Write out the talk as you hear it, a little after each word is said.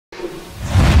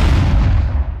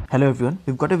Hello everyone,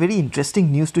 we've got a very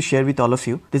interesting news to share with all of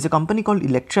you. There's a company called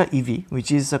ElectricVehicles, which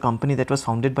is a company that was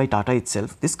founded by Tata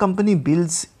itself. This company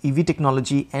builds EV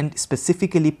technology and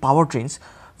specifically powertrains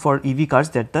for EV cars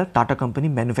that the Tata company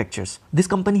manufactures. This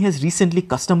company has recently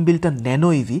custom built a Nano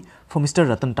EV for Mr.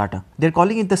 Ratan Tata. They're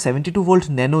calling it the 72 volt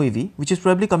Nano EV, which is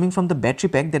probably coming from the battery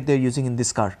pack that they're using in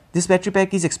this car. This battery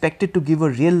pack is expected to give a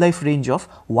real life range of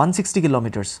 160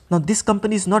 kilometers. Now this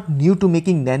company is not new to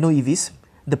making Nano EVs.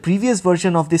 The previous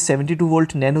version of this 72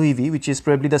 volt Nano EV, which is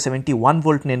probably the 71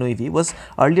 volt Nano EV, was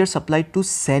earlier supplied to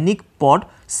Scenic Pod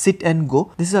Sit and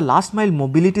Go. This is a last mile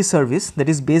mobility service that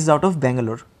is based out of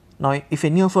Bangalore. Now, if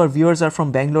any of our viewers are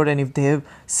from Bangalore and if they have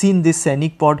seen this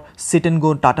Scenic Pod Sit and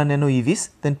Go Tata Nano EVs,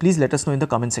 then please let us know in the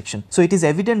comment section. So it is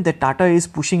evident that Tata is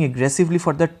pushing aggressively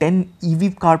for the 10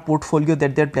 EV car portfolio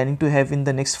that they are planning to have in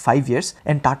the next 5 years,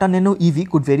 and Tata Nano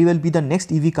EV could very well be the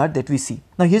next EV car that we see.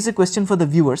 Now, here's a question for the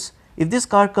viewers. If this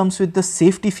car comes with the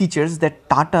safety features that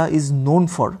Tata is known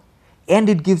for, and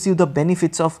it gives you the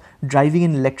benefits of driving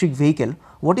an electric vehicle,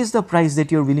 what is the price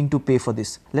that you're willing to pay for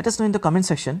this? Let us know in the comment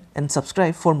section and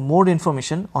subscribe for more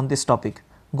information on this topic.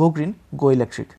 Go green, go electric.